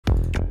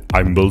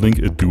I'm building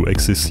a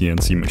 2-axis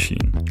CNC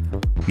machine.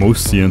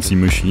 Most CNC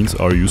machines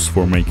are used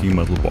for making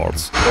metal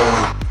parts,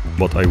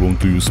 but I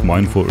want to use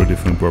mine for a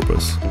different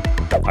purpose.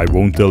 I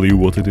won't tell you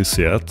what it is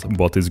yet,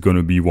 but it's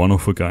gonna be one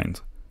of a kind.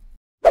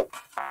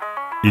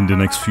 In the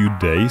next few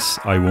days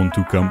I want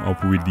to come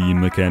up with the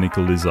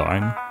mechanical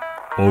design,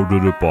 order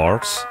the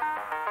parts,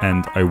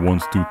 and I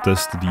want to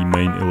test the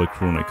main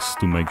electronics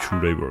to make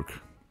sure they work.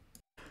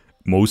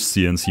 Most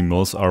CNC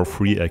mills are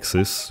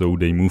 3-axis, so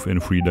they move in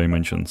 3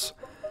 dimensions.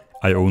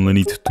 I only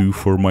need 2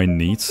 for my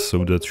needs,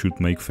 so that should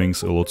make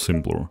things a lot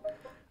simpler.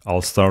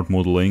 I'll start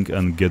modeling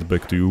and get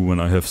back to you when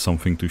I have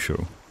something to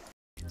show.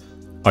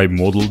 I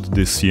modeled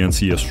this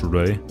CNC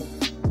yesterday.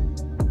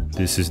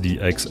 This is the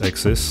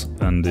X-axis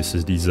and this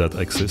is the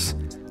Z-axis,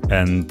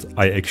 and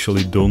I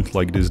actually don't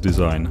like this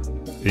design.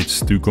 It's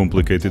too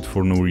complicated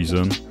for no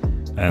reason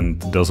and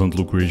doesn't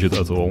look rigid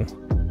at all.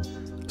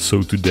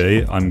 So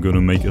today I'm gonna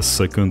make a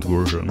second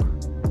version.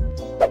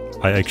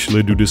 I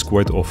actually do this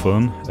quite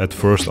often. At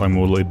first I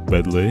model it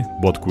badly,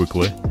 but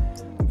quickly,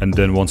 and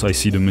then once I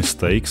see the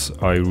mistakes,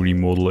 I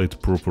remodel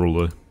it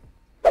properly.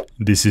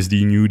 This is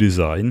the new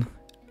design.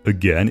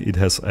 Again, it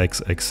has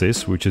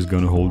X-axis, which is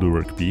gonna hold the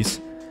workpiece,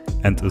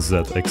 and a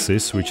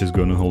Z-axis, which is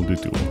gonna hold the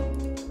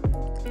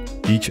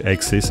tool. Each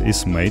axis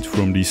is made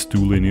from these 2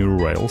 linear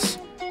rails,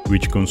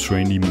 which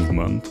constrain the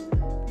movement,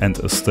 and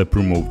a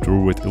stepper motor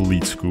with a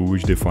lead screw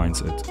which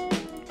defines it.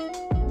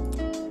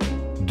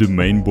 The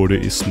main body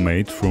is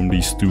made from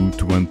these 2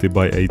 20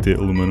 by 80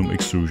 aluminum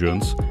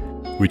extrusions,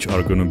 which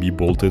are gonna be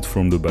bolted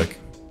from the back.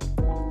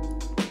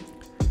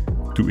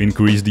 To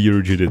increase the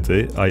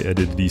rigidity, I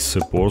added these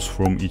supports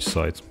from each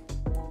side.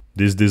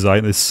 This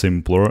design is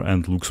simpler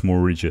and looks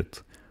more rigid,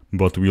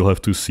 but we'll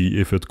have to see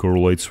if it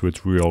correlates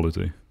with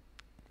reality.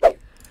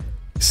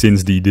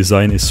 Since the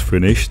design is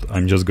finished,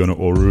 I'm just gonna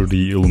order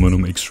the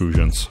aluminum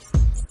extrusions.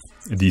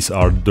 These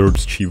are dirt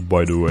cheap,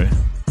 by the way.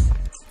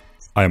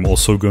 I'm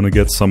also gonna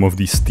get some of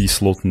these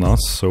T-slot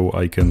nuts so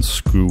I can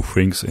screw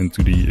things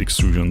into the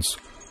extrusions.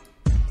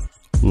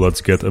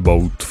 Let's get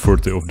about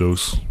 30 of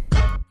those.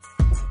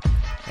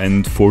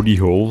 And for the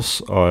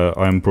holes,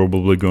 I'm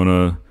probably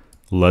gonna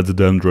let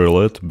them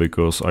drill it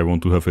because I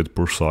want to have it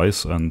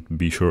precise and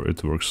be sure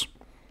it works.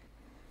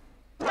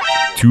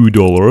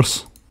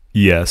 $2.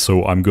 Yeah,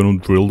 so I'm gonna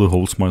drill the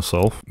holes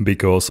myself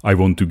because I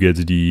want to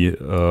get the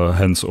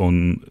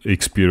hands-on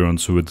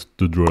experience with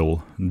the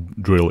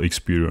drill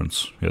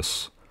experience,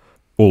 yes.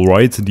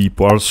 Alright, the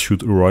parts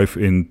should arrive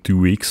in 2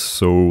 weeks,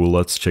 so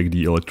let's check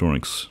the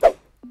electronics.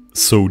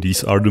 So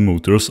these are the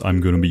motors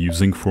I'm gonna be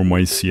using for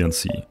my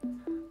CNC.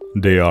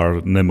 They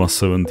are Nema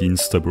 17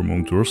 stepper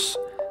motors,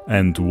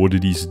 and what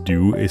these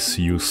do is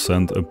you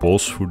send a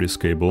pulse through this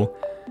cable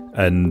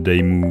and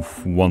they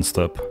move 1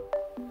 step.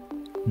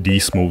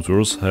 These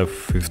motors have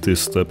 50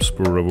 steps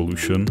per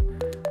revolution,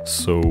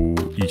 so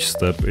each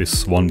step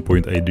is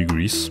 1.8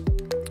 degrees.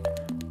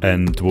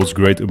 And what's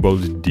great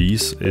about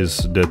these is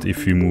that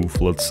if you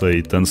move, let's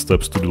say, 10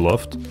 steps to the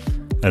left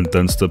and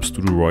 10 steps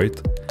to the right,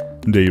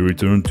 they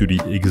return to the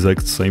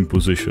exact same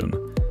position,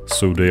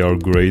 so they are a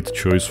great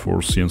choice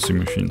for CNC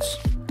machines.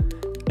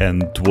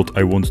 And what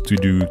I want to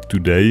do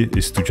today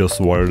is to just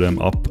wire them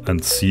up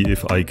and see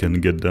if I can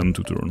get them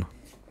to turn.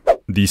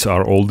 These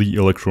are all the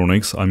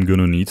electronics I'm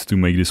gonna need to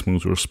make this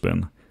motor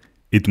spin.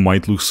 It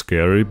might look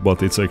scary,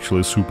 but it's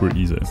actually super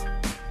easy.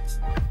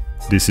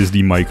 This is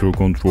the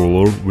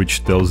microcontroller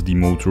which tells the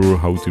motor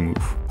how to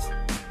move.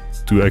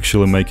 To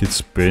actually make it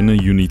spin,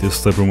 you need a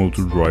stepper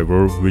motor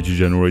driver which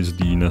generates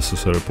the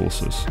necessary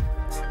pulses.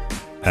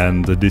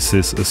 And this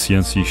is a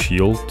CNC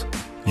shield.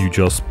 You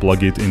just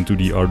plug it into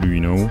the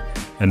Arduino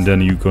and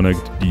then you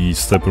connect the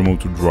stepper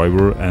motor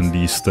driver and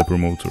the stepper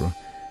motor.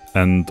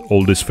 And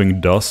all this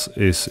thing does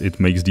is it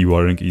makes the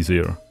wiring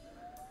easier.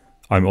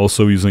 I'm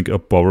also using a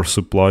power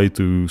supply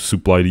to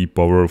supply the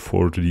power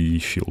for the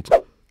shield.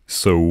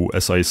 So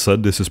as I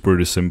said, this is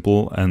pretty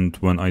simple, and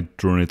when I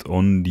turn it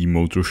on, the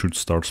motor should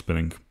start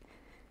spinning.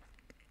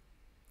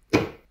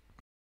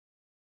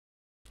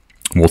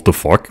 What the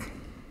fuck?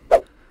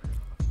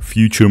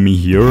 Future me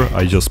here,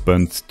 I just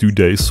spent 2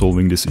 days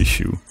solving this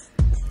issue.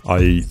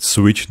 I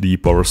switched the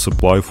power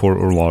supply for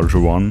a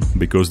larger one,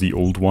 because the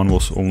old one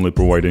was only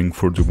providing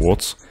 30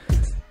 watts,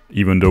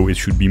 even though it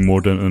should be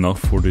more than enough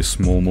for this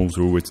small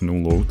motor with no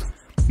load,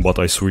 but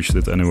I switched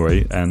it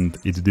anyway and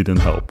it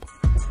didn't help.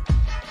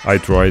 I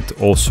tried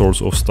all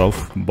sorts of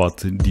stuff, but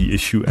the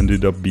issue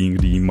ended up being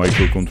the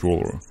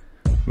microcontroller.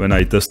 When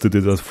I tested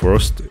it at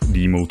first,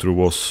 the motor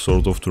was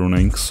sort of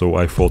turning, so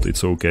I thought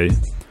it's okay,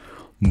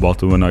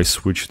 but when I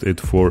switched it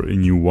for a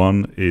new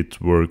one,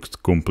 it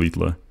worked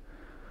completely.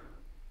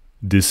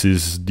 This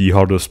is the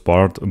hardest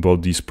part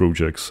about these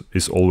projects,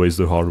 is always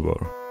the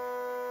hardware.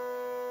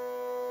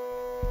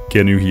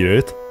 Can you hear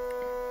it?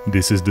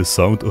 This is the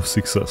sound of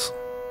success.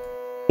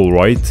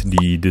 Alright,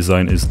 the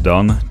design is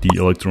done, the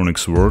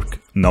electronics work,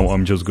 now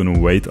I'm just gonna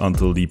wait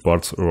until the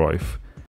parts arrive.